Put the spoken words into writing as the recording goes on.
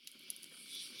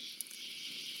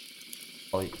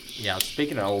Oh, yeah.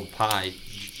 Speaking of old pie,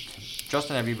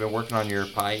 Justin, have you been working on your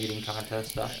pie eating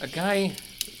contest stuff? A guy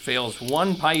fails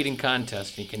one pie eating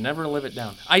contest and he can never live it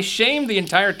down. I shamed the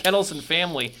entire Kettleson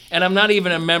family, and I'm not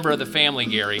even a member of the family,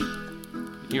 Gary.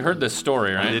 You heard this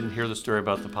story, right? I didn't hear the story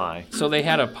about the pie. So they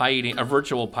had a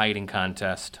virtual pie eating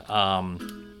contest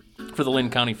for the Lynn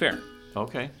County Fair.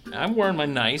 Okay. I'm wearing my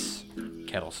nice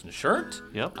Kettleson shirt.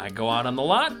 Yep. I go out on the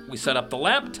lot. We set up the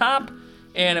laptop.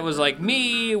 And it was like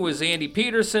me, it was Andy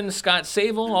Peterson, Scott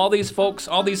Sable, all these folks,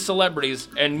 all these celebrities,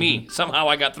 and me. Somehow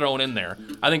I got thrown in there.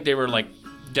 I think they were like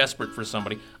desperate for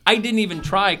somebody. I didn't even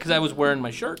try because I was wearing my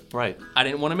shirt. Right. I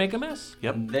didn't want to make a mess.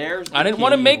 Yep. I didn't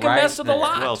want to make a mess of the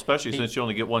lot. Well, especially since you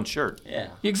only get one shirt. Yeah.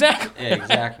 Exactly. Yeah,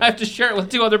 exactly. I have to share it with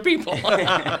two other people.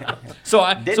 so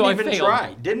I failed.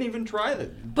 Try. Didn't even try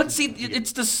that. But see,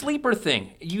 it's the sleeper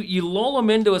thing. You lull them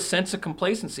into a sense of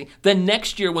complacency. Then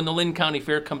next year when the Lynn County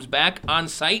Fair comes back on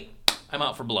site, I'm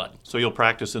out for blood. So you'll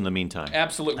practice in the meantime.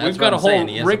 Absolutely. That's We've got what a I'm whole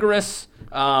saying. rigorous,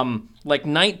 like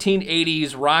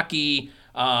 1980s Rocky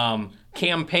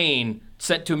campaign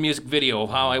set to a music video of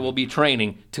how I will be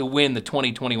training to win the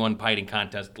 2021 pie eating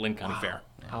contest at Lynn County Fair.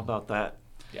 How about that?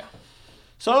 Yeah.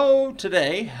 So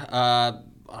today,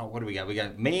 what do we got? We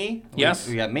got me. Yes.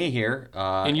 We got me here.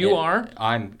 And you are?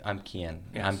 I'm Kean.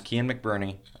 Yes. I'm Kean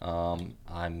McBurney.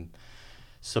 I'm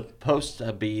supposed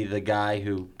to be the guy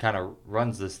who kind of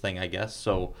runs this thing, I guess.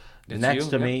 So It's next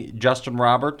you, to yep. me, Justin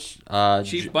Roberts.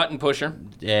 Chief button pusher.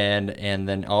 And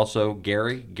then also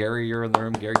Gary. Gary, you're in the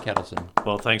room. Gary Kettleson.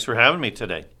 Well, thanks for having me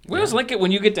today. We always like it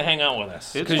when you get to hang out with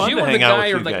us. It's Because fun you to are the hang out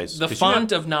guy with or you guys, the 'cause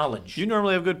font of knowledge. You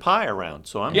normally have good pie around,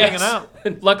 so I'm Yes. hanging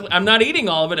out. Luckily, I'm not eating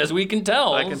all of it, as we can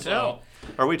tell. I can tell.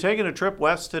 Are we taking a trip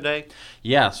west today?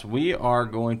 Yes, we are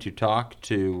going to talk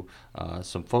to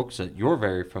some folks that you're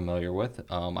very familiar with.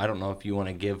 I don't know if you want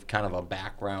to give kind of a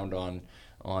background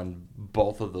on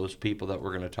both of those people that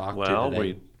we're going to talk to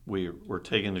today. We're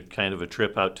taking a kind of a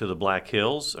trip out to the Black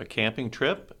Hills, a camping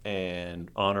trip, and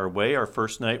on our way, our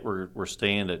first night, we're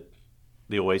staying at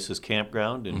the Oasis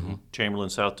Campground in Chamberlain,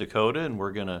 South Dakota, and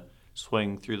we're going to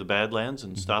swing through the Badlands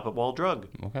and stop at Wall Drug.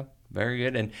 Okay, very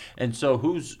good. And so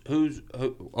who's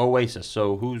Oasis?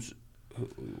 So who's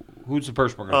the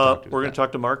person we're going to talk to? We're going to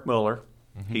talk to Mark Miller.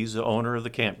 He's the owner of the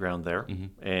campground there,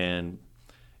 and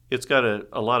it's got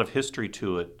a lot of history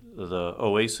to it. The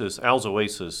Oasis, Al's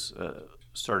Oasis,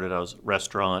 started out as a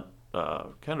restaurant,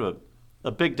 kind of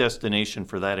a big destination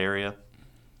for that area,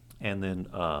 and then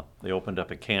they opened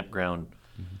up a campground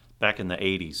back in the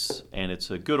 80s, and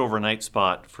it's a good overnight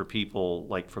spot for people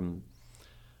like from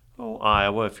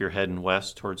Iowa. If you're heading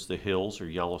west towards the hills or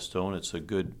Yellowstone, it's a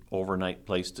good overnight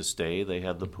place to stay. They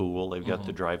have the pool, they've got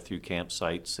the drive-through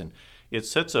campsites, and it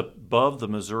sits above the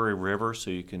Missouri River,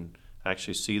 so you can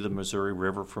actually see the Missouri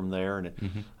River from there.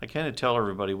 And I kind of tell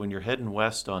everybody, when you're heading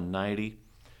west on 90,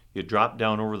 you drop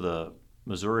down over the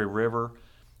Missouri River,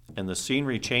 and the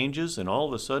scenery changes, and all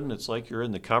of a sudden it's like you're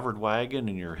in the covered wagon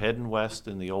and you're heading west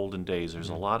in the olden days. There's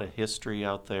a lot of history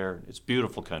out there. It's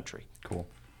beautiful country. Cool.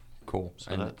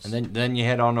 So And that's- then you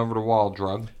head on over to Wall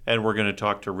Drug. And we're going to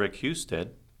talk to Rick Husted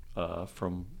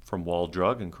from Wall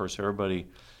Drug. And of course, everybody,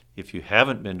 if you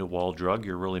haven't been to Wall Drug,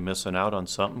 you're really missing out on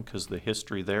something because the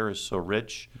history there is so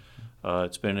rich.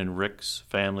 It's been in Rick's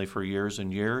family for years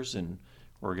and years, and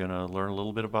we're going to learn a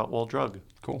little bit about Wall Drug.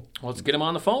 Cool. Let's get him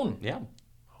on the phone. Yeah.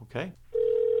 Okay.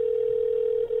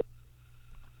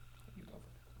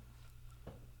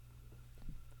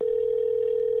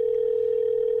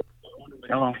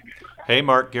 Hello. Hey,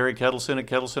 Mark, Gary Kettleson at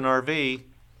Kettleson RV.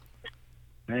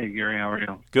 Hey, Gary, how are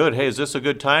you? Good. Hey, is this a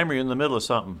good time or are you in the middle of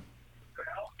something?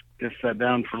 Just sat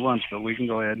down for lunch, but we can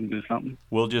go ahead and do something.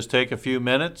 We'll just take a few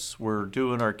minutes. We're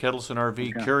doing our Kettleson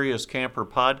RV Curious Camper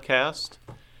podcast,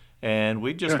 and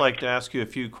we'd just like to ask you a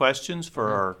few questions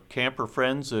for our camper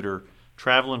friends that are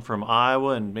traveling from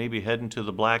Iowa and maybe heading to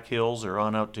the Black Hills or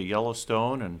on out to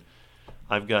Yellowstone. And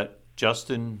I've got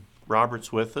Justin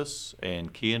Roberts with us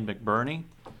and Kean McBurney,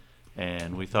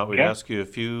 and we thought we'd ask you a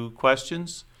few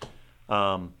questions.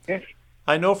 Yes.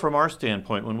 I know from our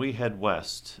standpoint, when we head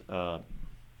west,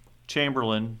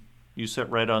 Chamberlain, you sit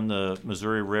right on the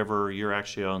Missouri River. You're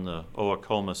actually on the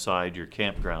Oakoma side, your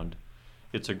campground.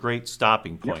 It's a great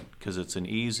stopping point because it's an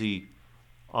easy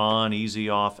on, easy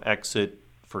off exit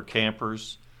for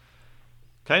campers.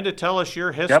 Kind of tell us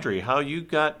your history, how you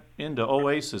got into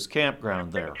Oasis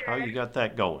Campground there, how you got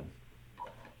that going.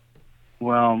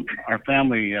 Well, our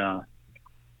family,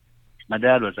 my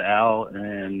dad was Al,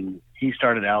 and he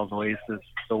started Al's Oasis,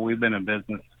 so we've been in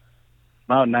business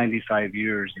about 95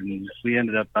 years, and we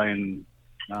ended up buying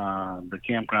the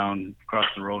campground across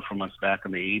the road from us back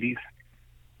in the 80s.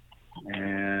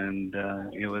 And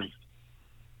it was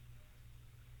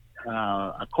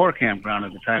a core campground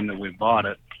at the time that we bought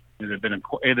it. It had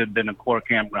been a core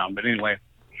campground, but anyway,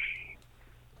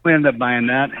 we ended up buying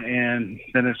that, and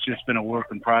then it's just been a work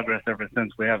in progress ever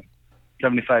since. We have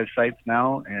 75 sites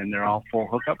now, and they're all full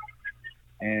hookup.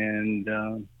 And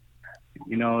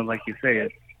like you say,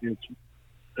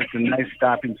 it's a nice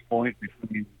stopping point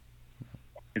between.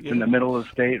 It's in the middle of the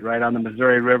state, right on the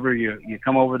Missouri River. You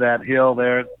come over that hill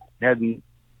there, heading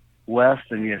west,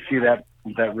 and you see that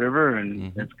river,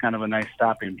 and it's kind of a nice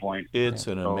stopping point. It's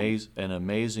an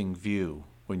amazing view.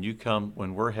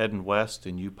 When we're heading west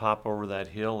and you pop over that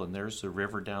hill and there's the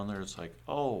river down there, it's like,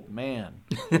 oh man.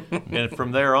 And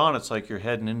from there on, it's like you're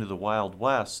heading into the Wild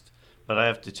West. But I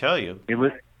have to tell you,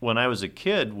 when I was a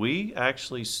kid, we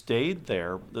actually stayed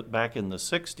there back in the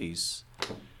 60s.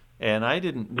 And I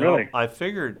didn't know. Really? I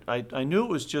figured, I knew it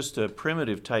was just a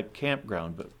primitive type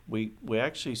campground, but we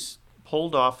actually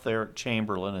pulled off there at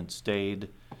Chamberlain and stayed.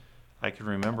 I can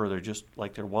remember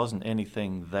there wasn't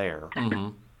anything there.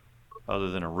 Other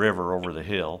than a river over the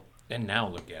hill. And now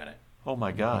look at it. Oh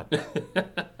my God!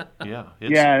 Yeah.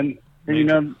 And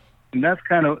that's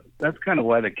kind of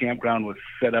why the campground was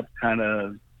set up.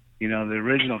 The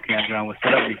original campground was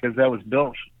set up because that was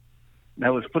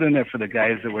put in there for the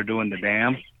guys that were doing the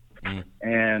dam,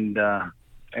 and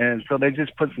so they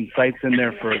just put some sites in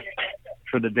there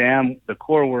for the dam, the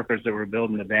core workers that were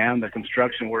building the dam, the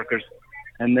construction workers,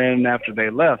 and then after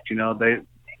they left,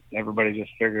 everybody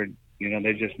just figured.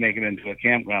 They just make it into a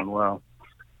campground. Well,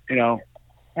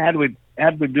 had we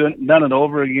done it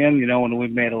over again, when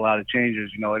we've made a lot of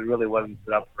changes, it really wasn't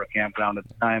set up for a campground at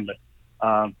the time, but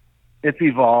it's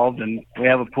evolved, and we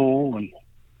have a pool,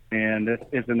 and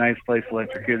it's a nice place to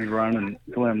let your kids run and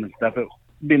swim and stuff. It'd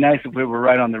be nice if we were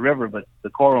right on the river, but the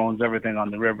Corps owns everything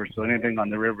on the river, so anything on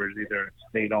the river is either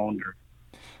state owned or.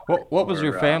 What was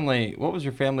your family? What was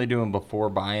your family doing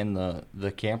before buying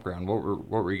the campground? What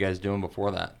were you guys doing before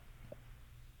that?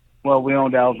 Well, we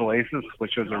owned Al's Oasis,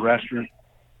 which was a restaurant,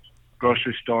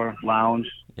 grocery store, lounge,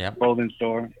 clothing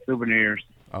store, souvenirs.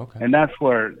 Okay. And that's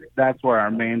where our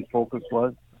main focus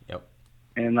was. Yep.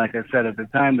 And like I said, at the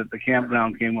time that the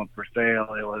campground came up for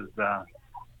sale,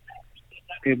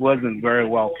 it wasn't very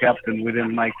well kept, and we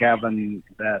didn't like having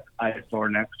that eyesore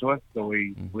next to us, so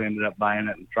we ended up buying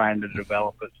it and trying to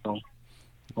develop it. So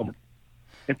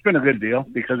it's been a good deal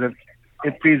because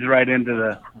it feeds right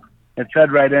into it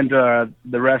fed right into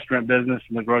the restaurant business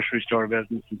and the grocery store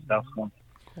business and stuff. So.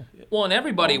 Well, and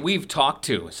everybody we've talked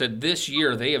to said this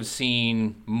year they have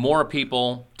seen more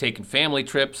people taking family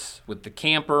trips with the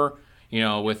camper,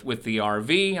 with the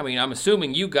RV. I mean, I'm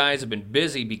assuming you guys have been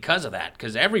busy because of that,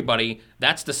 because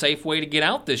that's the safe way to get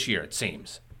out this year, it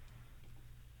seems.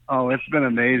 Oh, it's been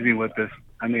amazing with this.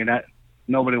 I mean,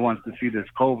 nobody wants to see this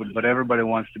COVID, but everybody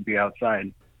wants to be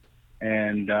outside.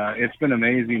 And it's been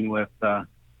amazing with the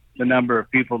number of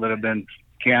people that have been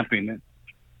camping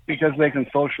because they can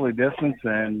socially distance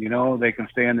and, they can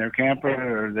stay in their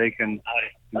camper, or they can,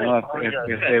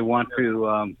 if they want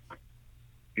to,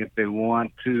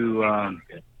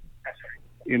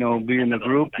 be in a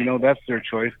group, that's their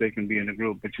choice. They can be in a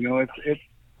group, but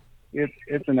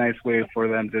it's a nice way for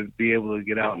them to be able to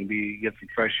get out and get some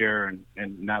fresh air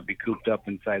and not be cooped up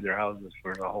inside their houses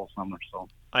for the whole summer. So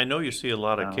I know you see a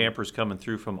lot of campers coming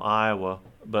through from Iowa,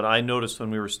 but I noticed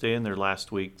when we were staying there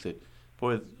last week that,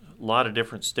 boy, a lot of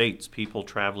different states, people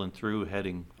traveling through,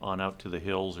 heading on out to the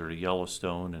hills or to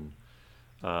Yellowstone, and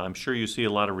I'm sure you see a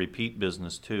lot of repeat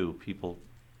business too. People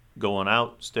going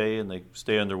out, and they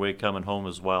stay on their way coming home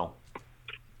as well.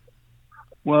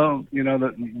 Well,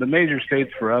 the major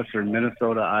states for us are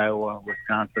Minnesota, Iowa,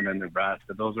 Wisconsin, and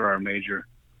Nebraska. Those are our major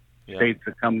states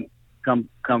that come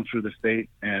through the state,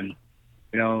 and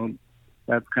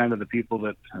that's kind of the people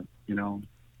that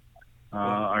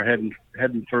are heading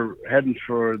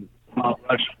for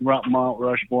Mount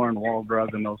Rushmore and Wall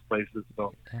Drug and those places.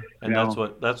 So, and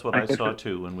that's what I saw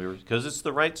too when we were, because it's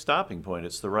the right stopping point.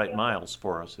 It's the right miles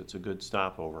for us. It's a good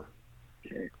stopover.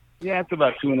 Yeah, it's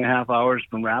about 2.5 hours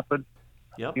from Rapid.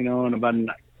 Yep. And about an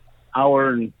hour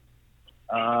and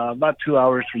about 2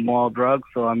 hours from Wall Drug.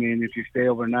 So, I mean, if you stay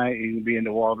overnight, you can be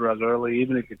into Wall Drug early.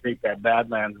 Even if you take that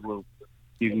Badlands loop,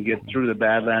 you can get through the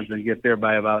Badlands and get there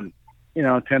by about,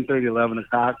 10:30, 11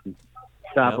 o'clock and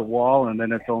stop at Wall, and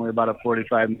then it's only about a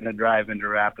 45-minute drive into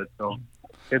Rapid. So,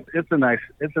 it's a nice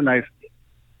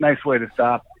way to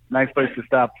stop. Nice place to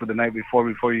stop for the night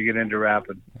before you get into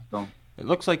Rapid. So. It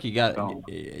looks like you got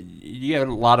a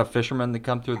lot of fishermen that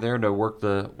come through there to work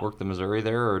the Missouri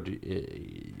there, or do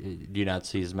you not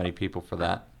see as many people for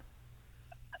that?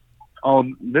 Oh,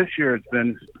 this year it's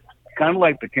been kind of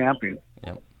like the camping.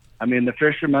 Yep. I mean, the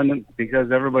fishermen,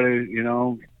 because everybody,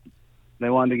 they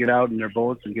wanted to get out in their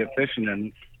boats and get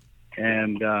fishing.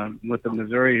 And with the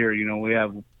Missouri here, we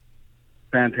have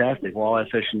fantastic walleye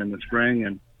fishing in the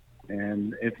spring,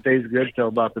 and it stays good till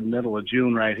about the middle of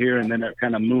June right here, and then it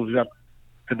kind of moves up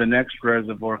to the next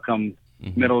reservoir come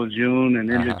middle of June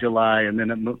and into July, and then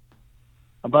it moves.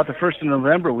 About the 1st of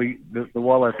November, the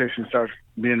walleye fishing starts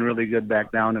being really good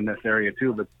back down in this area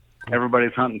too. But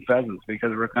everybody's hunting pheasants because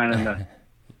we're kind of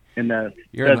in the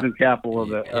pheasant capital of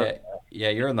the.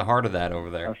 You're in the heart of that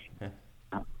over there.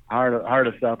 Heart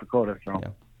of South Dakota. So.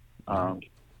 Yeah.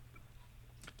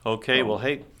 Okay. Well,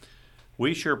 hey,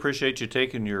 we sure appreciate you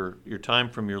taking your time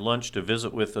from your lunch to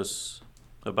visit with us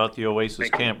about the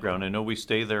Oasis Campground. I know we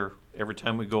stay there every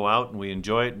time we go out, and we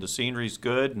enjoy it, and the scenery's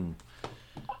good, and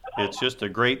it's just a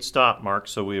great stop, Mark,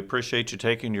 so we appreciate you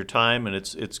taking your time, and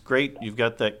it's great. You've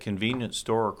got that convenience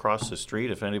store across the street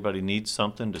if anybody needs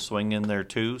something to swing in there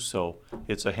too, so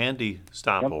it's a handy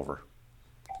stopover.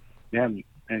 Yeah,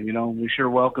 and we sure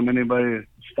welcome anybody to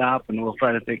stop, and we'll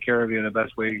try to take care of you in the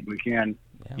best way we can.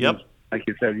 Yep. Like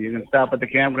you said, you can stop at the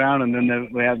campground, and then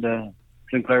we have the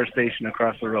Sinclair station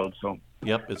across the road. So.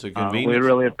 Yep, it's a convenience. We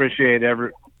really appreciate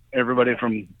everybody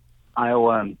from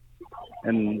Iowa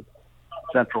and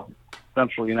Central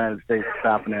United States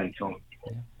stopping in. So.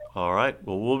 All right.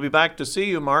 Well, we'll be back to see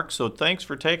you, Mark. So thanks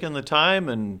for taking the time.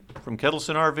 And from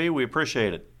Kettleson RV, we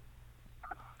appreciate it.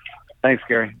 Thanks,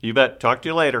 Gary. You bet. Talk to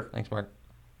you later. Thanks, Mark.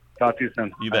 Talk to you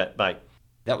soon. You bet. Bye.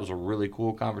 That was a really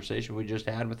cool conversation we just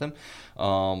had with him.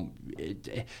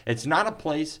 It's not a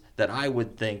place that I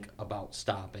would think about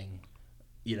stopping.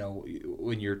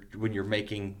 When you're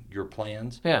making your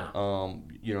plans. Yeah.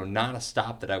 Not a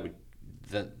stop that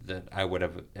I would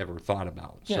have ever thought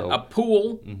about. Yeah, so a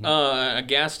pool, a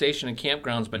gas station, and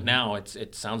campgrounds. But now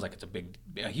it sounds like it's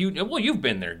a huge. Well, you've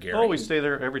been there, Gary. Oh, we stay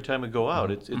there every time we go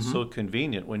out. It's so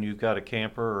convenient when you've got a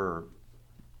camper. Or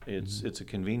it's a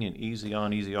convenient, easy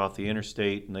on, easy off the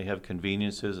interstate, and they have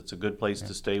conveniences. It's a good place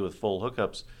to stay with full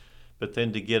hookups. But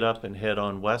then to get up and head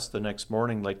on west the next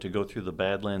morning, like to go through the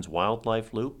Badlands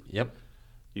Wildlife Loop. Yep.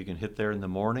 You can hit there in the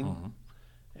morning,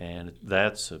 and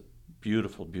that's a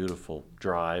beautiful, beautiful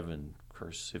drive. And of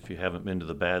course, if you haven't been to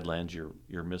the Badlands,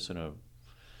 you're missing out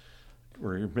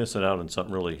on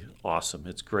something really awesome.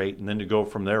 It's great. And then to go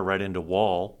from there right into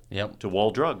Wall. Yep. To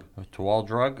Wall Drug. To Wall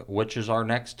Drug, which is our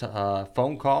next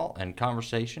phone call and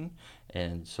conversation.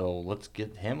 And so let's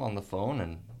get him on the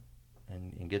phone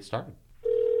and get started.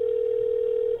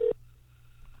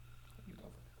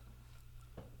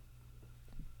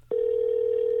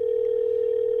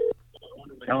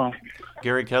 Hello.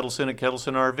 Gary Kettleson at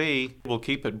Kettleson RV. We'll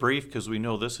keep it brief because we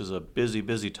know this is a busy,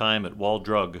 busy time at Wall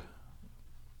Drug.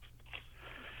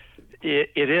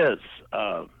 It is.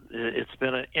 It's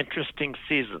been an interesting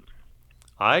season.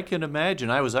 I can imagine.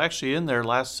 I was actually in there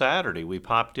last Saturday. We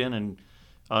popped in and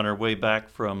on our way back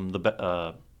from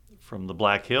the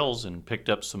Black Hills and picked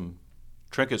up some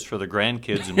trinkets for the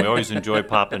grandkids, and we always enjoy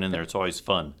popping in there. It's always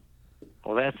fun.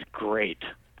 Well, that's great.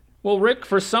 Well, Rick,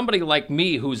 for somebody like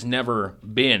me who's never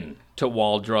been to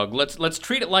Wall Drug, let's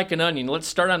treat it like an onion. Let's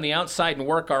start on the outside and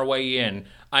work our way in.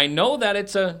 I know that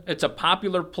it's a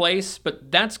popular place,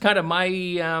 but that's kind of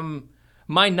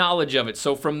my knowledge of it.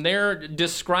 So from there,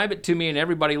 describe it to me and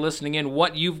everybody listening in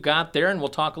what you've got there, and we'll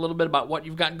talk a little bit about what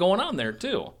you've got going on there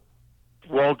too.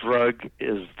 Wall Drug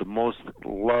is the most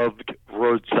loved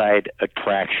roadside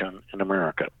attraction in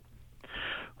America.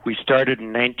 We started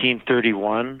in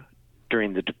 1931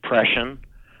 during the Depression.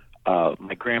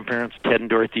 My grandparents, Ted and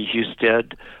Dorothy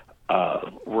Husted,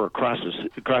 were across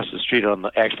the street on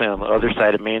the other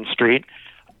side of Main Street.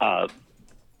 The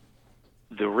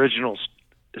original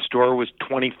store was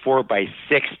 24 by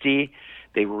 60.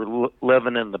 They were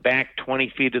living in the back 20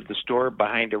 feet of the store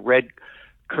behind a red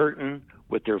curtain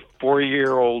with their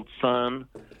 4-year-old son,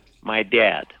 my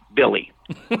dad, Billy.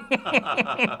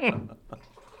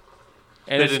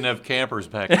 They didn't have campers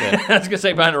back then. I was going to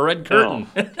say behind a red curtain.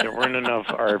 No, there weren't enough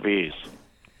RVs.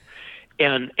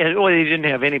 And they didn't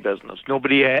have any business.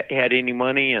 Nobody had any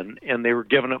money, and they were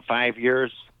given it 5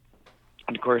 years.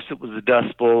 And, of course, it was the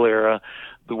Dust Bowl era,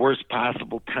 the worst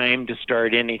possible time to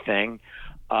start anything.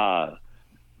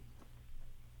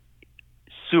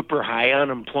 Super high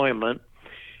unemployment.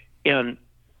 And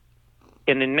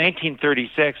in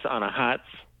 1936, on a hot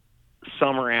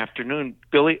summer afternoon,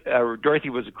 Dorothy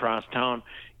was across town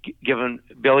giving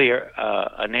Billy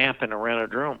a nap in a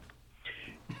rented room.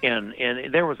 And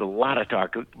there was a lot of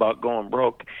talk about going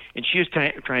broke. And she was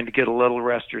trying to get a little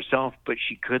rest herself, but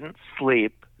she couldn't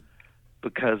sleep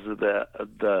because of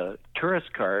the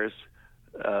tourist cars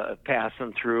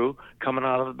passing through, coming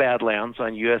out of the Badlands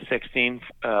on US 16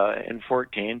 and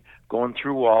 14, going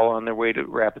through Wall on their way to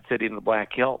Rapid City in the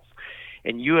Black Hills.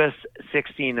 And US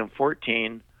 16 and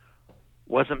 14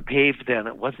 wasn't paved then.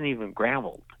 It wasn't even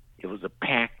graveled. It was a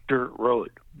packed dirt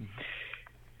road.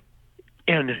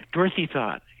 And Dorothy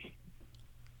thought,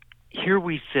 here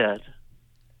we sit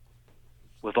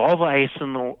with all the ice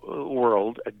in the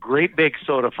world, a great big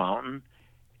soda fountain,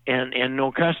 and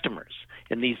no customers.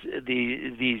 And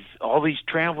all these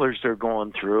travelers are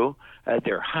going through.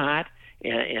 They're hot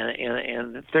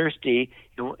and thirsty,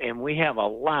 and we have a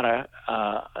lot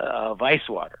of ice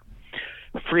water,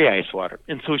 free ice water.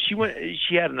 And so she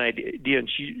had an idea, and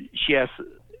she asked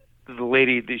the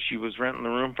lady that she was renting the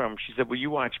room from. She said, "Will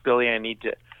you watch Billy? I need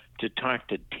to talk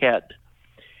to Ted."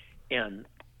 And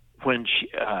when she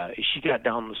got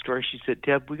down the store, she said,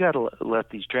 "Ted, we got to let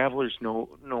these travelers know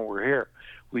we're here.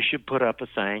 We should put up a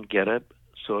sign, get a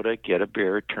soda, get a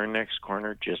beer, turn next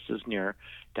corner just as near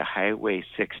to Highway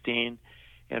 16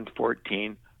 and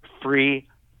 14, free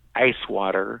ice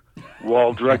water,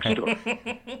 Wall drugstore."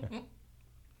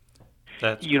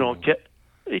 That's cool.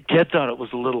 Ted thought it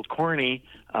was a little corny,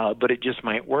 but it just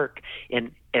might work.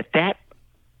 And at that,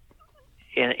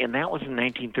 and that was in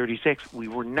 1936. We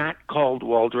were not called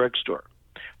Wall Drugstore.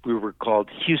 We were called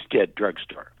Husted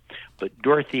Drugstore. But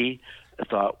Dorothy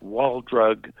thought Wall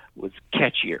Drug was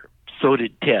catchier. So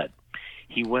did Ted.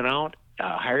 He went out,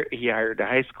 he hired a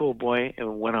high school boy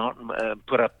and went out and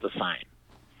put up the sign.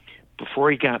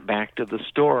 Before he got back to the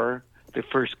store, the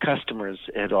first customers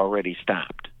had already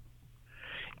stopped.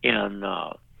 And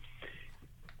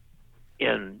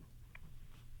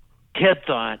Ted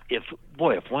thought, if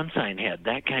one sign had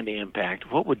that kind of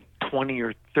impact, what would 20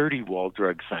 or 30 Wall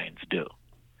Drug signs do?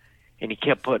 And he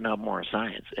kept putting up more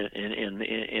signs, and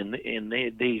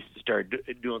they started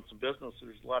doing some business.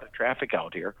 There's a lot of traffic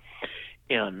out here,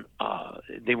 and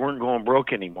they weren't going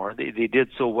broke anymore. They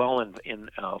did so well in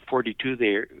 42.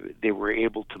 They were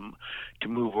able to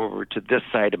move over to this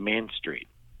side of Main Street.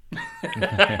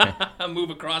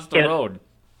 Move across the road.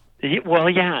 Well,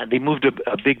 yeah, they moved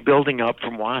a big building up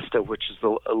from Wasta, which is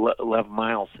 11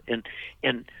 miles, and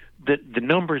the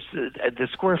numbers, the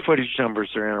square footage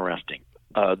numbers are interesting.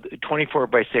 24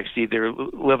 by 60. They're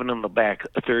living in the back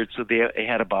a third, so they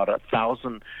had about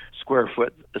 1,000 square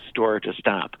foot store to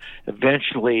stop.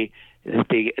 Eventually,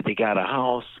 they got a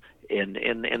house, and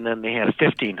then they had a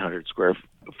 1,500 square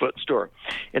foot store.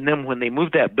 And then when they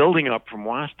moved that building up from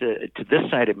Wasta to this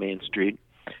side of Main Street,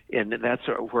 and that's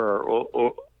where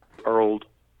our old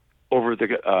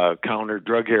over-the-counter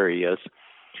drug area is,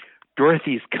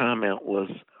 Dorothy's comment was,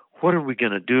 "What are we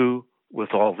going to do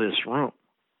with all this room?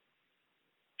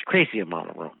 It's a crazy amount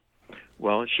of room."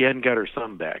 Well, she hadn't got her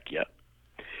son back yet.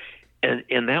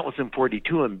 And that was in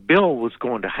 42, and Bill was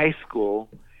going to high school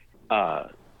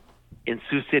in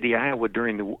Sioux City, Iowa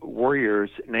during the war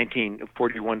years,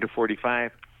 1941 to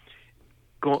 45,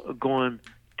 going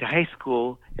to high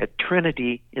school at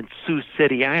Trinity in Sioux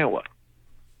City, Iowa.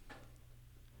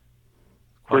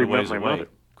 Quite a ways away.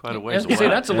 Quite a ways away. See,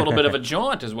 that's a little bit of a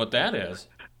jaunt, is what that is.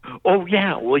 Oh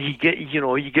yeah, well you get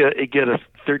a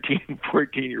 13,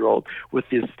 14-year-old with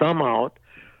his thumb out,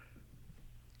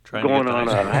 going on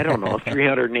a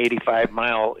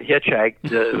 385-mile hitchhike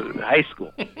to high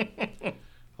school.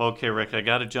 Okay, Rick, I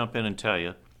got to jump in and tell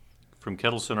you, from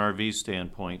Kettleson RV's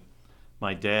standpoint,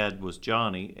 my dad was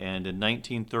Johnny, and in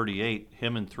 1938,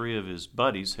 him and 3 of his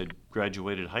buddies had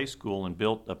graduated high school and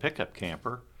built a pickup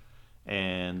camper,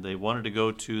 and they wanted to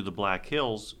go to the Black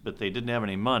Hills, but they didn't have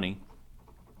any money,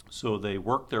 so they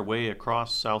worked their way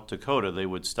across South Dakota. They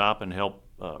would stop and help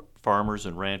farmers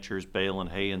and ranchers baling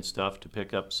hay and stuff to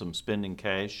pick up some spending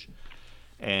cash.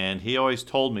 And he always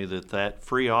told me that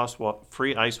free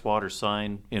ice water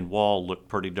sign in Wall looked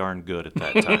pretty darn good at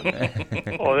that time.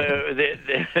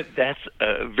 That's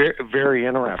very, very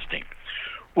interesting.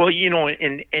 Well,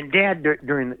 and Dad,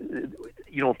 during,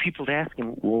 people would ask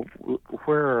him, "Well,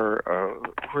 where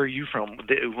are you from?"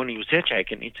 When he was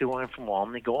hitchhiking, he'd say, "Well, I'm from Wall."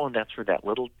 And they go, "Oh, and that's where that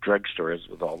little drugstore is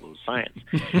with all those signs."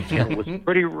 And it was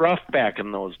pretty rough back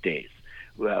in those days.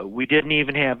 We didn't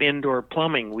even have indoor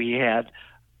plumbing. We had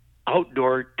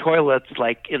outdoor toilets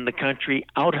like in the country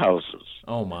outhouses.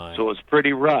 Oh, my. So it was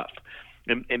pretty rough.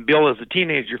 And Bill, as a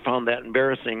teenager, found that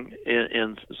embarrassing,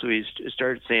 and so he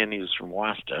started saying he was from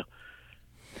Wasta.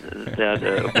 That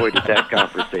avoided that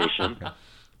conversation.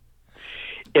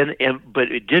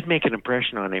 But it did make an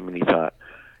impression on him, and he thought,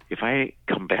 if I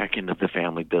come back into the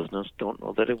family business, don't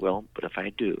know that I will, but if I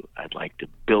do, I'd like to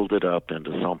build it up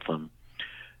into something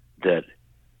that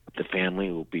the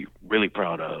family will be really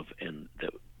proud of, and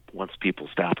that once people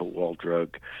stop at Wall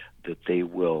Drug, that they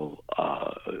will,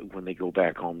 when they go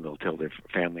back home, they'll tell their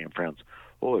family and friends,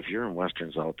 "Oh, if you're in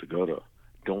Western South Dakota,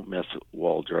 don't miss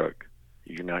Wall Drug.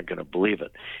 You're not going to believe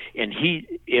it." And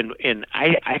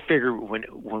I figure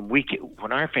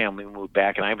when our family moved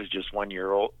back, and I was just 1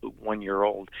 year old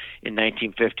in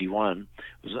 1951,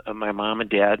 it was my mom and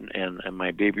dad and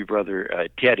my baby brother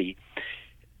Teddy.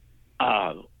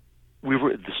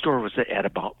 The store was at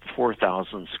about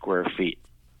 4,000 square feet,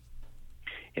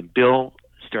 and Bill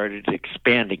started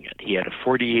expanding it. He had a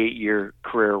 48-year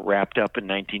career wrapped up in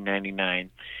 1999.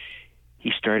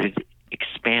 He started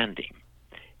expanding,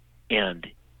 and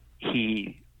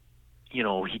he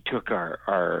took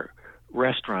our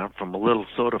restaurant from a little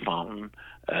soda fountain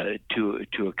to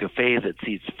a cafe that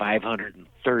seats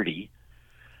 530.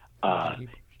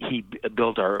 He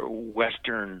built our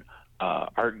Western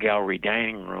art gallery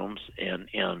dining rooms, and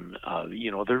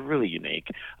they're really unique.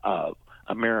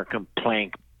 American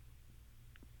plank,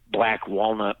 black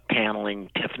walnut paneling,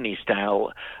 Tiffany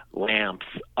style lamps,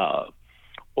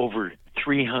 over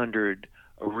 300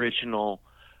 original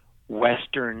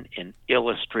Western and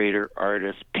illustrator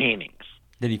artist paintings.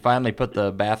 Did he finally put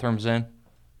the bathrooms in?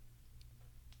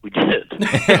 We did.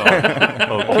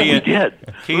 Kean, we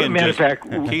did. Kean Matter of fact,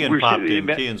 Kean popped in.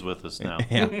 Kean's with us now.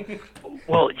 Yeah.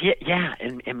 Well, yeah.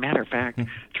 And matter of fact,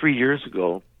 3 years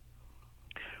ago,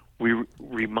 we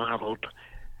remodeled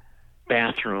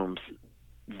bathrooms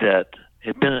that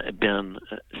had been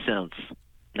since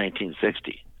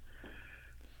 1960.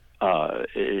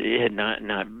 It had not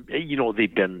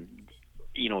they've been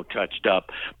touched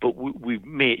up, but we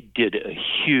did a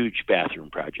huge bathroom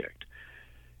project,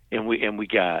 and we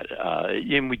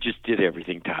just did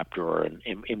everything top drawer,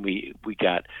 and we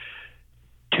got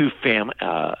two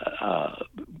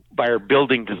by our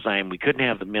building design, we couldn't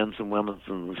have the men's and women's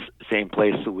in the same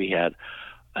place, so we had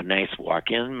a nice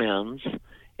walk-in men's,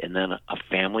 and then a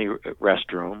family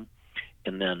restroom,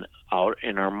 and then out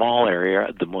in our mall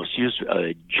area, the most used,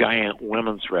 giant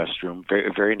women's restroom, very,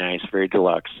 very nice, very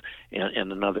deluxe,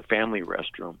 and another family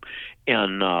restroom.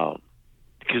 And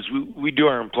because we do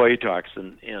our employee talks,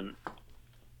 and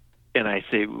I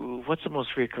say, what's the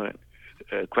most frequent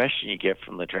question you get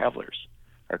from the travelers,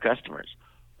 our customers?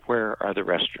 Where are the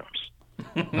restrooms?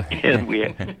 and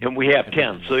we have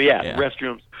 10. So yeah,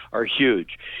 restrooms are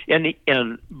huge.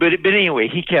 But anyway,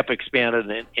 he kept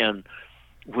expanding, and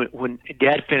when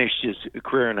Dad finished his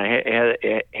career, and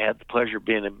I had the pleasure of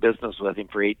being in business with him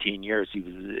for 18 years, he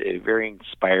was a very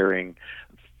inspiring,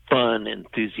 fun,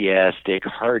 enthusiastic,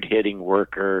 hard-hitting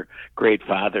worker, great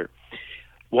father.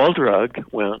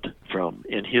 Waldrug went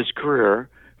in his career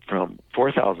from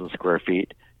 4,000 square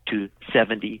feet to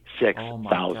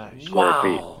 76,000 square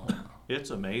feet. It's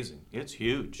amazing. It's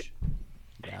huge.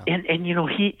 Yeah. And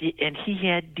he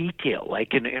had detail,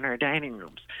 like in our dining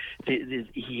rooms.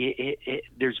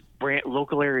 There's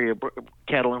local area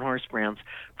cattle and horse brands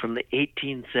from the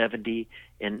 1870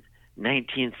 and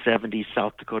 1970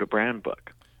 South Dakota brand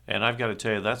book. And I've got to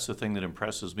tell you, that's the thing that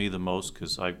impresses me the most,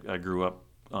 because I grew up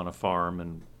on a farm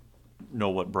and know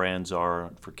what brands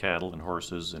are for cattle and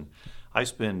horses, and I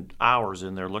spend hours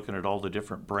in there looking at all the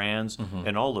different brands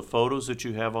and all the photos that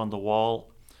you have on the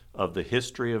wall of the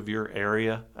history of your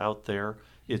area out there.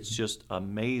 It's just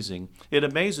amazing. It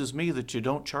amazes me that you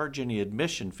don't charge any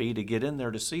admission fee to get in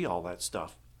there to see all that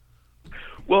stuff.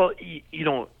 Well,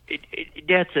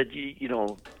 Dad said, he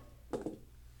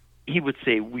would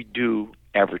say we do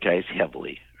advertise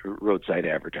heavily, roadside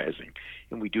advertising,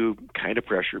 and we do kind of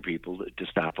pressure people to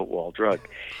stop at Wall Drug.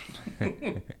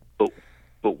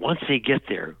 But once they get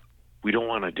there, we don't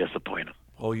want to disappoint them.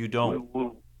 Oh, you don't?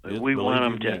 We want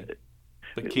them to.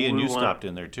 But Kean, you stopped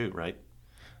in there too, right?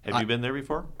 Have you been there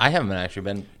before? I haven't actually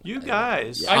been. You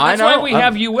guys. That's why we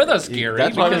have you with us, Gary,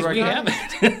 that's why because we haven't.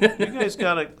 You guys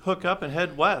got to hook up and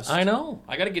head west. I know.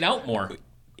 I got to get out more.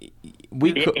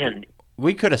 We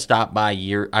could have stopped by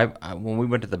when we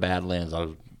went to the Badlands, I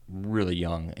was really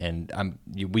young, and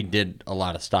we did a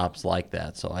lot of stops like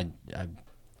that. So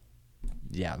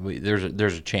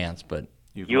there's a chance, but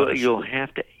you'll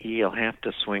have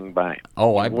to swing by.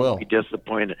 Oh, I will. Be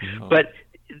disappointed, but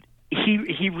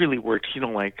he really works.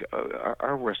 Like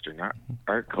our Western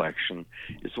art collection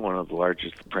is one of the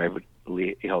largest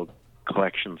privately held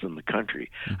collections in the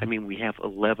country. I mean, we have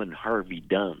 11 Harvey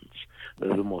Dunns,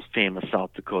 the most famous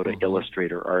South Dakota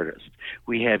illustrator artist.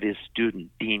 We have his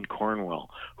student, Dean Cornwell,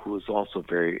 who is also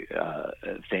very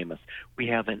famous. We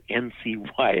have an N.C.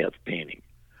 Wyeth painting.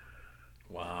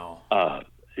 Wow.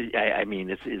 I mean,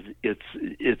 it's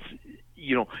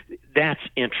that's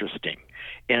interesting,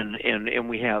 and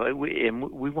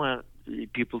we want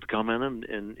people to come in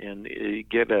and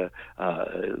get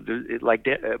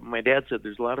my dad said,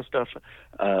 there's a lot of stuff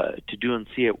to do and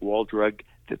see at Wall Drug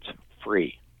that's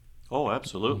free. Oh,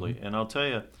 absolutely. And I'll tell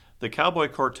you, the Cowboy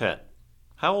Quartet,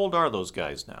 how old are those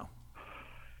guys now?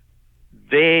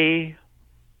 They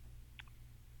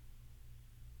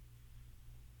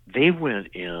went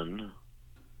in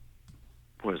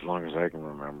for as long as I can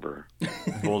remember.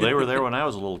 Well, they were there when I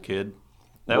was a little kid.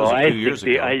 That well, was a few years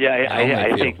ago.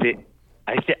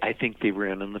 I think they were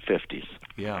in the 50s.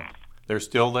 Yeah, they're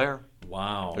still there.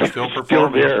 Wow. They're still Still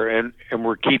performing. there, and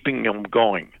we're keeping them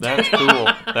going. That's cool.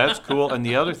 That's cool. And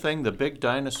the other thing, the big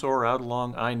dinosaur out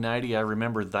along I-90, I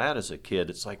remember that as a kid.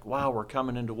 It's like, wow, we're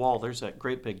coming into Wall. There's that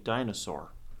great big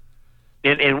dinosaur.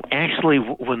 And actually,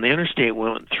 when the interstate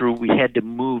went through, we had to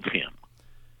move him.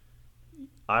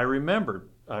 I remember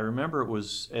it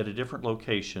was at a different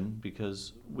location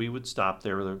because we would stop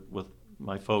there with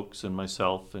my folks and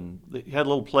myself, and they had a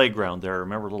little playground there. I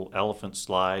remember a little elephant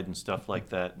slide and stuff like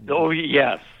that. Oh,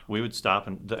 yes. We would stop,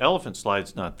 and the elephant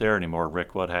slide's not there anymore,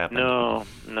 Rick. What happened? No.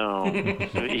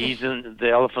 He's in the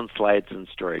elephant slide's in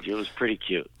storage. It was pretty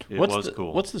cute. It was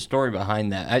cool. What's the story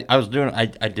behind that?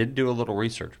 I did do a little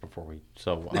research before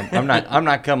so I'm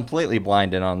not completely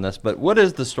blinded on this, but what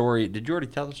is the story? Did you already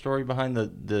tell the story behind the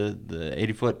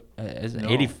 80-foot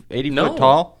 80 foot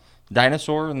tall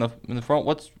dinosaur in the front?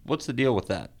 What's the deal with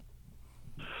that?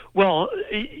 Well,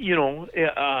 they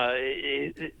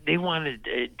wanted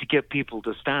to get people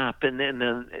to stop, and then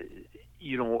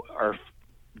our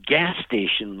gas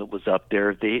station that was up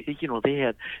there, they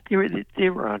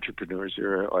were entrepreneurs. They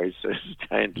were always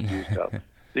trying to do stuff.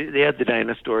 They had the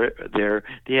dinosaur there.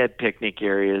 They had picnic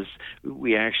areas.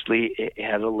 We actually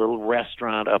had a little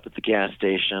restaurant up at the gas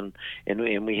station, and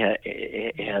we had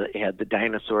the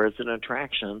dinosaur as an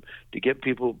attraction to get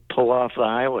people to pull off the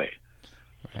highway.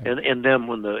 Right. And then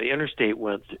when the interstate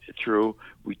went through,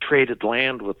 we traded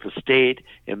land with the state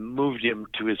and moved him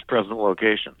to his present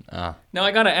location. Now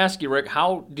I got to ask you, Rick,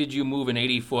 how did you move an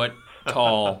 80-foot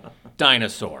tall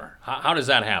dinosaur? How does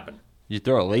that happen? You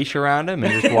throw a leash around him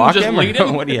and just walk him? Lead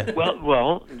him? What do you?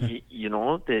 Well, they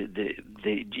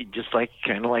just like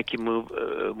kind of like you move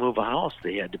a house.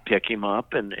 They had to pick him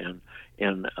up and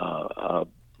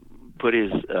put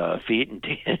his feet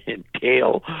and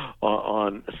tail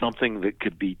on something that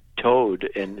could be towed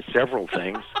and several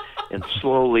things, and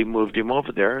slowly moved him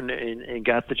over there and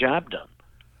got the job done.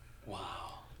 Wow.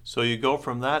 So you go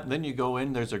from that, and then you go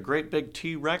in, there's a great big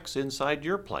T-Rex inside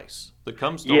your place that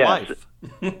comes to life.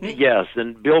 Yes,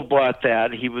 and Bill bought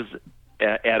that. He was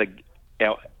at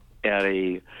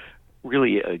a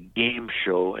game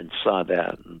show and saw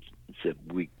that and said,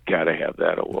 we got to have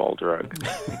that at Wall Drug.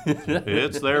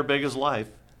 It's their big as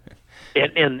life.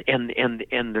 And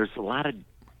there's a lot of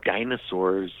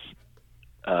dinosaurs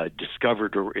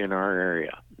discovered in our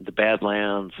area, the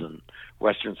Badlands and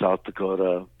western South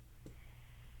Dakota.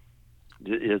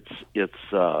 It's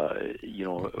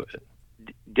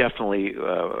definitely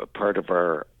part of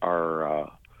our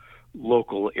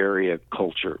local area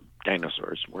culture.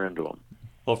 Dinosaurs, we're into them.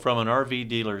 Well, from an RV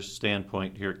dealer's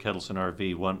standpoint here at Kettleson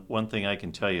RV, one thing I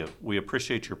can tell you, we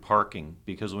appreciate your parking,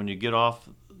 because when you get off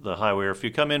the highway, or if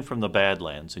you come in from the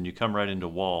Badlands and you come right into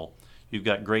Wall, you've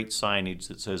got great signage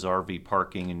that says RV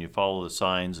parking, and you follow the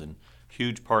signs, and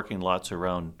huge parking lots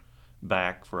around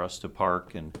back for us to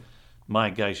park. And my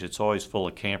gosh, it's always full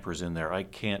of campers in there. I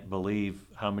can't believe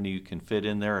how many you can fit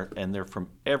in there, and they're from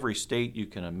every state you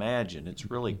can imagine.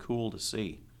 It's really cool to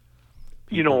see.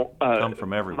 People come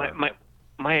from everywhere.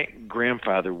 My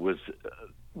grandfather was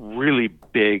really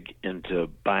big into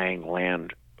buying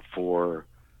land for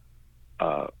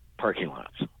parking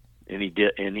lots, and he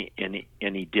did. And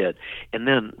he did. And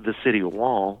then the city of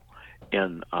Wall,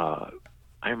 and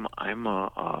I'm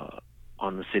on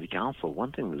the city council.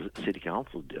 One thing the city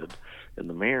council did, and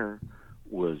the mayor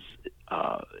was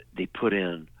they put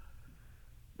in.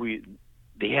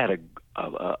 They had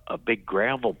a big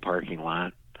gravel parking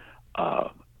lot.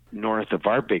 North of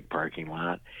our big parking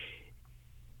lot,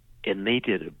 and they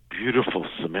did a beautiful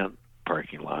cement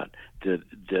parking lot that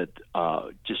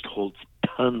just holds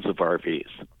tons of RVs.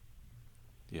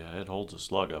 Yeah, it holds a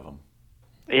slug of them.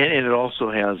 And it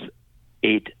also has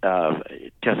 8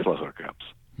 Tesla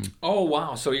hookups. Oh,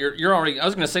 wow. So you're already, I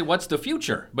was going to say, what's the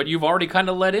future? But you've already kind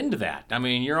of led into that. I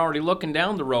mean, you're already looking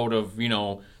down the road of,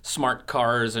 smart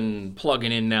cars and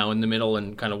plugging in now in the middle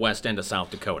and kind of west end of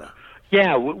South Dakota.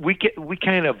 Yeah, we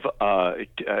kind of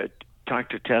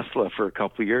talked to Tesla for a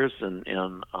couple of years, and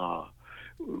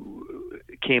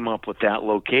came up with that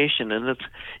location, and it's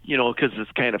because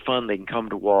it's kind of fun. They can come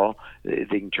to Wall, they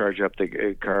can charge up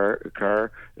the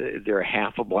car. They're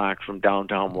half a block from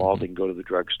downtown Wall. They can go to the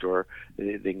drugstore.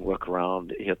 They can look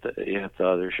around, hit the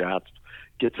other shops,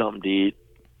 get something to eat.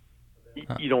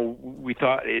 We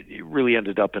thought it really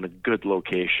ended up in a good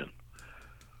location.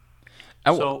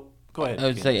 So go ahead. I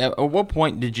would say, at what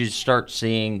point did you start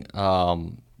seeing, at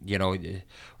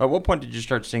what point did you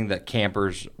start seeing that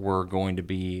campers were going to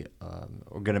be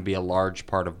a large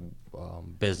part of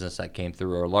business that came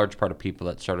through, or a large part of people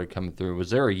that started coming through? Was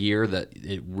there a year that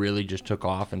it really just took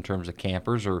off in terms of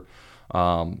campers, or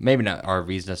maybe not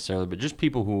RVs necessarily, but just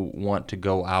people who want to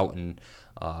go out and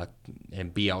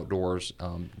be outdoors?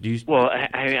 Well,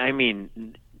 I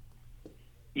mean,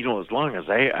 as long as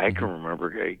I can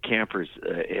remember, campers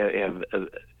have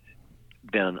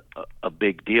been a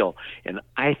big deal, and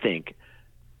I think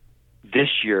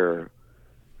this year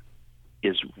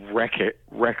is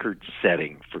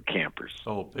record-setting for campers.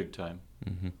 Oh, big time.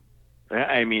 Mm-hmm.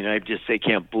 I mean, I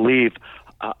can't believe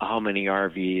how many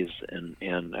RVs and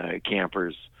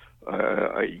campers,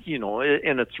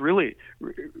 and it's really,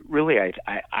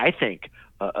 I think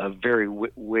a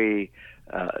very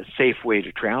safe way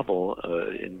to travel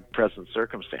in present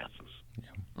circumstances.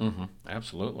 Mm-hmm.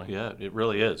 Absolutely. Yeah, it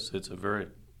really is. It's a very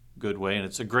good way, and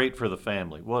it's great for the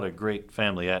family. What a great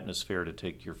family atmosphere to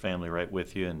take your family right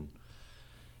with you and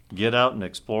get out and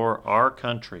explore our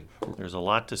country. There's a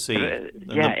lot to see.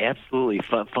 Absolutely.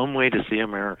 Fun way to see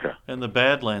America. And the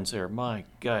Badlands there, my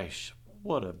gosh,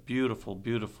 what a beautiful,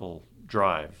 beautiful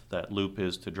drive that loop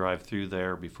is to drive through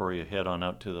there before you head on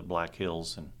out to the Black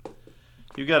Hills. And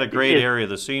you've got a great area.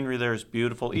 The scenery there is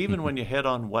beautiful. Even when you head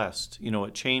on west,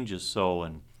 it changes so.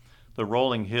 And the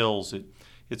rolling hills,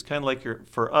 it's kind of like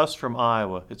for us from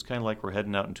Iowa, it's kind of like we're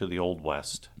heading out into the Old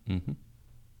West. Mm-hmm.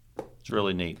 It's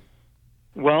really neat.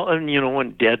 Well, and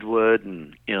in Deadwood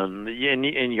and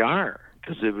Yar,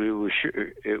 because it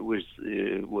was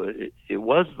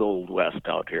the Old West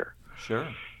out here. Sure.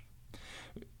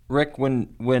 Rick,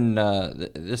 when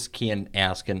this Kean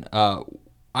asking,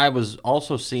 I was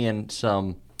also seeing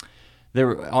some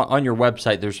there on your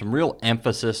website. There's some real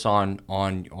emphasis on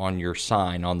your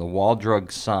sign, on the Wall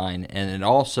Drug sign, and it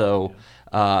also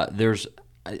there's.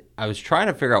 I was trying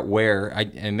to figure out where,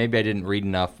 and maybe I didn't read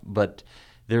enough, but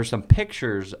there's some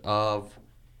pictures of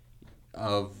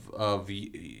I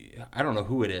don't know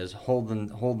who it is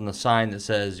holding the sign that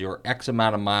says you're X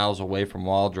amount of miles away from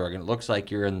Wall Drug, and it looks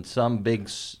like you're in some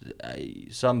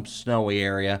snowy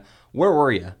area. Where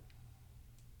were you?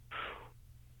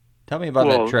 Tell me about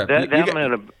that trip. That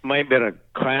might have been a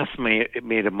classmate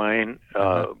of mine,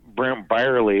 Brent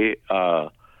Byerly,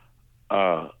 on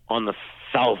the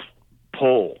South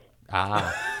Pole.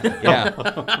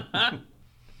 Yeah.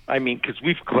 I mean, because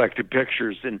we've collected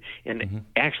pictures, and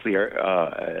actually,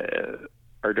 our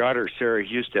daughter Sarah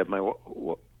Husted, my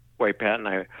wife Pat, and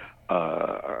I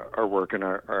are working.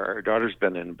 Our daughter's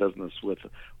been in business with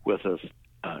us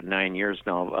 9 years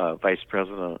now. Vice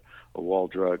president of Wall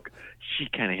Drug. She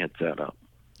kind of heads that up.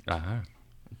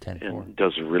 10-4. And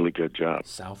does a really good job.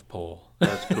 South Pole.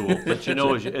 That's cool. But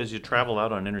as you travel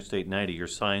out on Interstate 90, your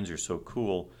signs are so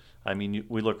cool. I mean,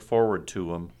 we look forward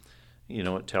to them.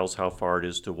 It tells how far it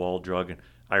is to Wall Drug. And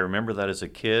I remember that as a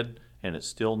kid, and it's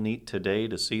still neat today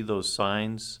to see those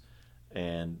signs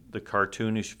and the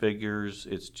cartoonish figures.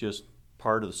 It's just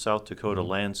part of the South Dakota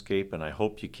landscape, and I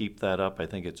hope you keep that up. I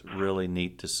think it's really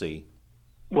neat to see.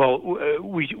 Well,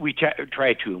 we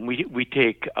try to. We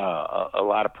take a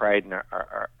lot of pride in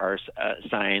our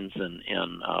signs, and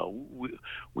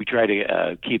we try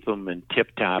to keep them in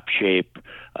tip-top shape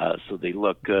so they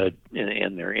look good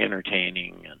and they're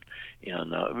entertaining and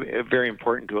very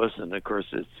important to us. And of course,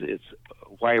 it's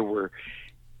why we're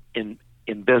in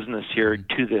business here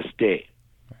to this day.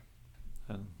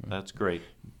 That's great.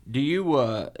 Do you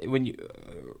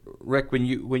Rick, when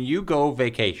you go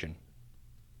vacation?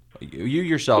 You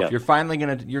yourself, you're finally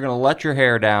gonna let your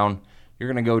hair down. You're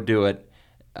gonna go do it.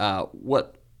 Where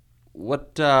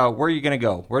are you gonna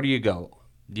go? Where do you go?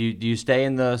 Do you stay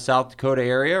in the South Dakota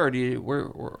area, or do you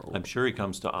where I'm sure he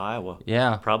comes to Iowa.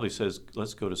 Yeah, probably says,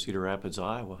 "Let's go to Cedar Rapids,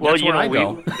 Iowa." Well, that's where I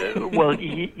go.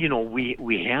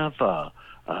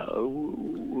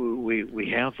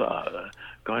 We have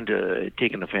gone to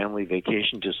taken a family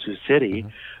vacation to Sioux City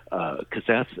because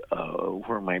that's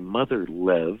where my mother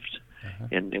lived.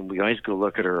 And we always go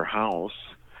look at her house.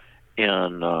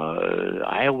 And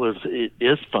Iowa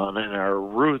is fun, and our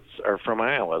roots are from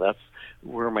Iowa. That's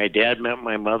where my dad met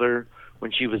my mother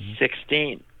when she was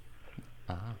 16.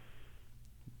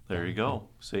 There you go.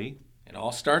 See? It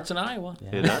all starts in Iowa.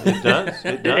 It does.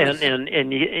 It does.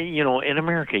 And you know, in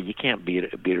America, you can't beat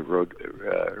a road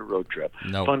trip.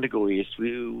 No. Fun to go east.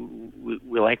 We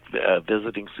like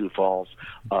visiting Sioux Falls.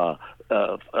 Fun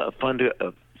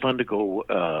to go.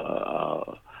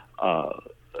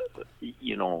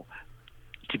 You know,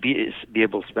 to be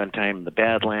able to spend time in the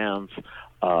Badlands.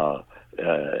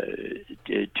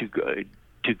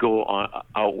 To go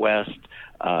out west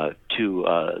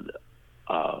to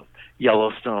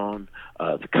Yellowstone,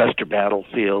 the Custer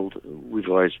Battlefield.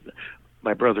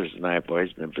 My brothers and I have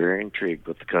always been very intrigued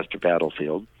with the Custer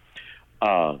Battlefield.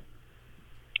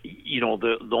 You know,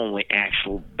 the only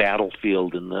actual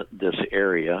battlefield in this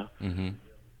area,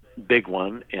 big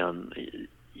one, and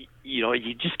you know,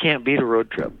 you just can't beat a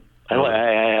road trip.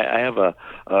 I have a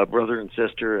brother and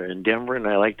sister in Denver, and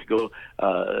I like to go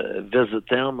visit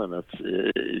them, and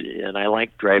I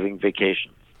like driving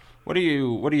vacations. What do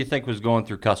you think was going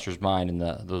through Custer's mind in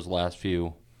those last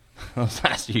few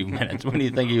minutes? What do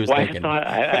you think he was thinking?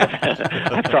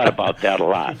 I thought about that a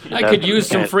lot. I could use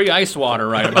some free ice water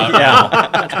right about now.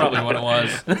 That's probably what it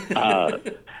was.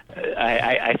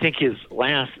 I think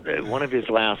one of his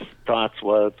last thoughts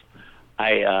was,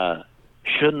 I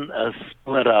shouldn't have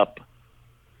split up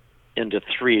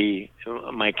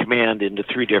my command into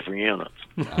three different units.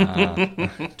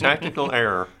 Tactical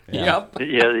error. Yeah.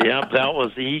 Yep. That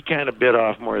was, he kind of bit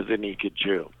off more than he could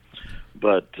chew.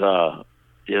 But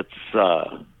it's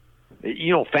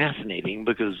you know, fascinating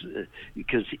because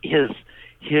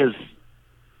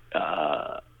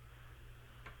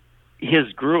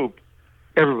his group,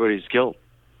 everybody's killed.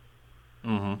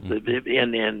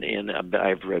 And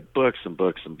I've read books and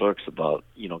books and books about,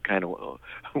 you know, kind of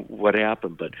what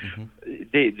happened, but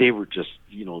they were just,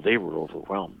 you know, they were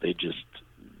overwhelmed.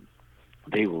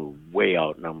 They were way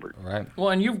outnumbered. Right. Well,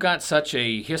 and you've got such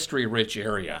a history-rich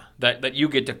area that you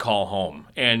get to call home.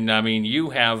 And, I mean, you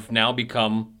have now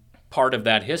become part of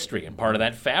that history and part of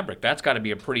that fabric. That's got to be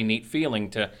a pretty neat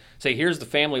feeling to say, here's the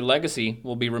family legacy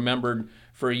will be remembered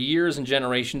for years and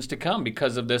generations to come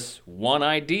because of this one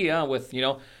idea with,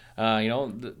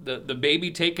 the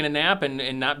baby taking a nap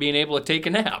and not being able to take a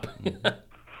nap.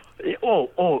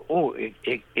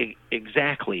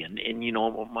 Exactly. And you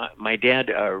know, my dad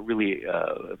really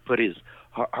put his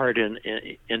heart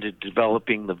into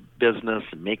developing the business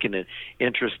and making it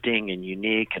interesting and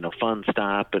unique and a fun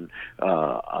stop. And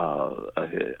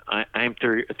I'm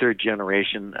third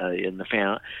generation in the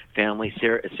family.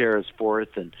 Sarah's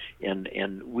fourth, and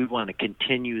we want to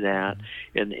continue that.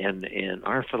 And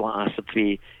our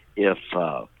philosophy, if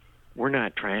we're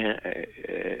not trying,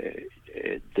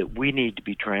 that we need to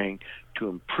be trying to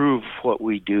improve what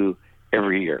we do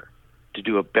every year, to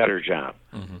do a better job,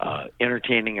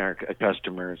 entertaining our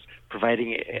customers,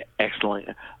 providing excellent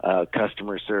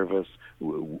customer service.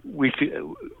 We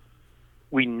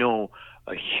know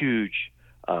a huge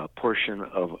portion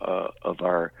of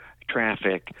our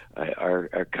traffic,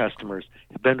 our customers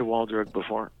have been to Waldrug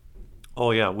before.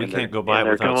 Oh yeah, we can't go by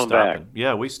without stopping.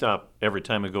 Yeah, we stop every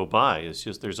time we go by. It's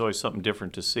just there's always something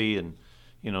different to see, and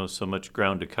you know, so much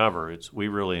ground to cover. We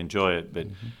really enjoy it. But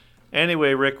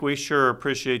anyway, Rick, we sure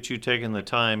appreciate you taking the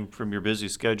time from your busy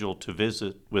schedule to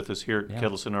visit with us here at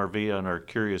Kettleson RV on our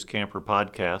Curious Camper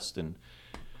podcast, and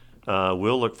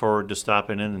we'll look forward to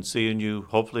stopping in and seeing you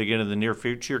hopefully again in the near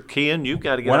future. Kean, you've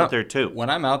got to get out there too. When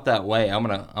I'm out that way, I'm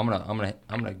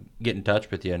gonna get in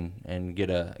touch with you and get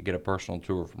a personal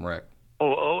tour from Rick.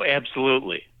 Oh,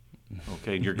 absolutely.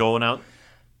 Okay, you're going out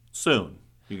soon.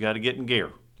 You got to get in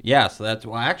gear. Yeah, so that's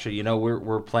why. Actually, you know,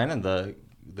 we're planning the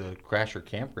Crasher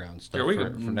Campground stuff for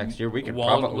next year. We could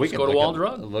probably go to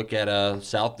Waldrug. Look at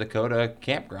South Dakota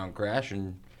Campground crash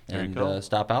and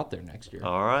stop out there next year.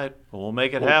 All right, well, we'll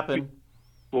make it happen.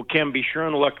 Well, Kim, be sure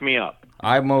and look me up.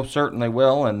 I most certainly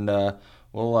will, and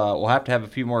we'll have to have a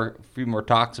few more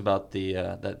talks about the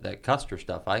that Custer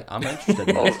stuff. I'm interested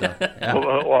in that stuff. Yeah.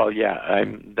 Well, yeah,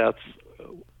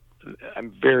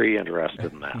 I'm very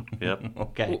interested in that. Yep.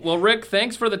 Okay. Well, Rick,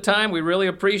 thanks for the time. We really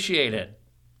appreciate it.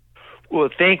 Well,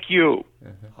 thank you.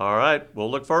 All right. We'll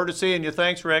look forward to seeing you.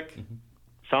 Thanks, Rick.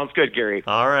 Sounds good, Gary.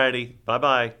 All righty.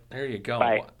 Bye-bye. There you go.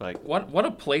 Bye. Bye. What a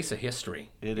place of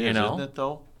history. It is, isn't it,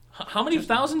 though? How many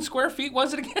thousand square feet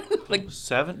was it again? Like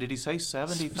Did he say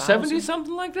 70,000? 70,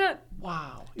 something like that?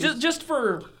 Wow. Just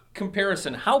for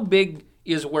comparison, how big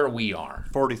is where we are?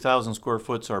 40,000 square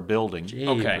foot's our building.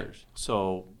 Okay.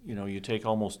 So, you know, you take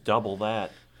almost double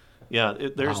that. Yeah,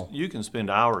 you can spend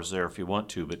hours there if you want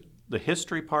to, but the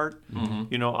history part,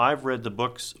 you know, I've read the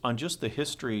books on just the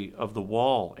history of the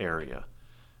Wall area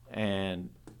and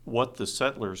what the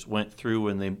settlers went through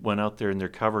when they went out there in their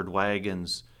covered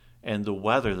wagons and the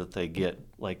weather that they get.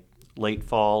 Like late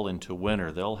fall into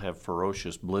winter, they'll have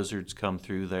ferocious blizzards come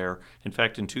through there. In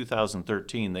fact, in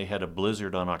 2013, they had a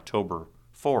blizzard on October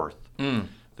 4th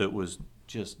that was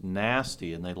just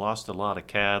nasty, and they lost a lot of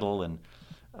cattle. And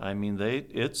I mean,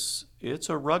 it's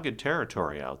a rugged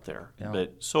territory out there,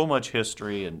 but so much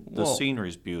history, and the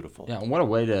scenery's beautiful. Yeah, what a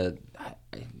way to,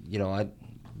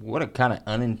 what a kind of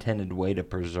unintended way to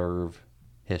preserve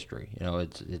history.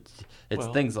 It's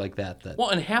things like that. Well,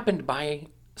 and happened by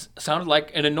sounded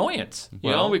like an annoyance,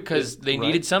 because they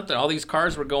needed something. All these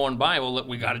cars were going by. Well, look,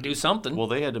 we got to do something. Well,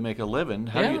 they had to make a living.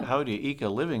 How do you eke a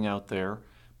living out there?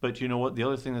 But you know what? The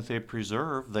other thing that they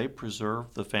preserve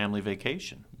the family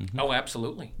vacation. Mm-hmm. Oh,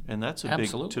 absolutely. And that's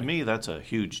to me, that's a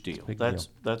huge deal.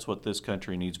 That's what this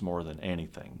country needs more than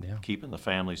anything. Yeah. Keeping the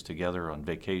families together on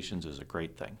vacations is a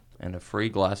great thing. And a free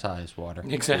glass of ice water.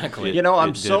 Exactly.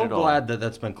 I'm so glad that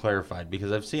that's been clarified,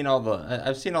 because I've seen all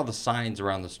the signs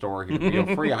around the store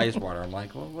here, free ice water. I'm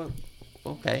like, well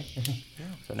okay.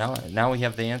 So now we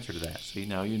have the answer to that. See,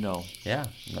 now you know. Yeah.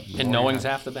 And knowing's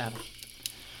half the battle.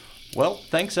 Well,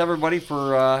 thanks everybody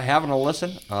for having a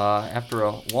listen. After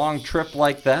a long trip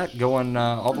like that, going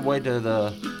all the way to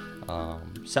the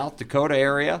South Dakota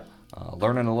area,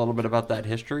 learning a little bit about that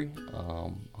history.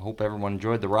 Hope everyone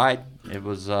enjoyed the ride. It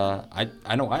was I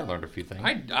know I learned a few things.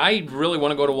 I really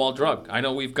want to go to Wall Drug. I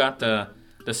know we've got the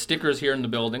stickers here in the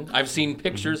building. I've seen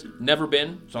pictures, never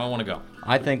been, so I want to go.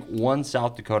 I think one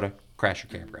South Dakota Crasher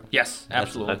Campground. Yes,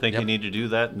 absolutely. I think you need to do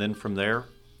that, and then from there,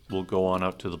 we'll go on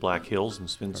out to the Black Hills and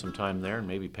spend some time there, and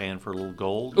maybe pan for a little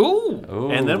gold.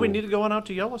 Ooh. And then we need to go on out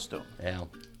to Yellowstone. Yeah.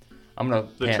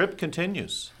 The trip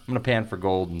continues. I'm going to pan for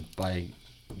gold and buy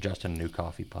Justin a new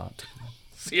coffee pot.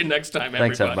 See you next time, everybody.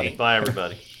 Thanks, everybody. Bye,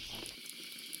 everybody.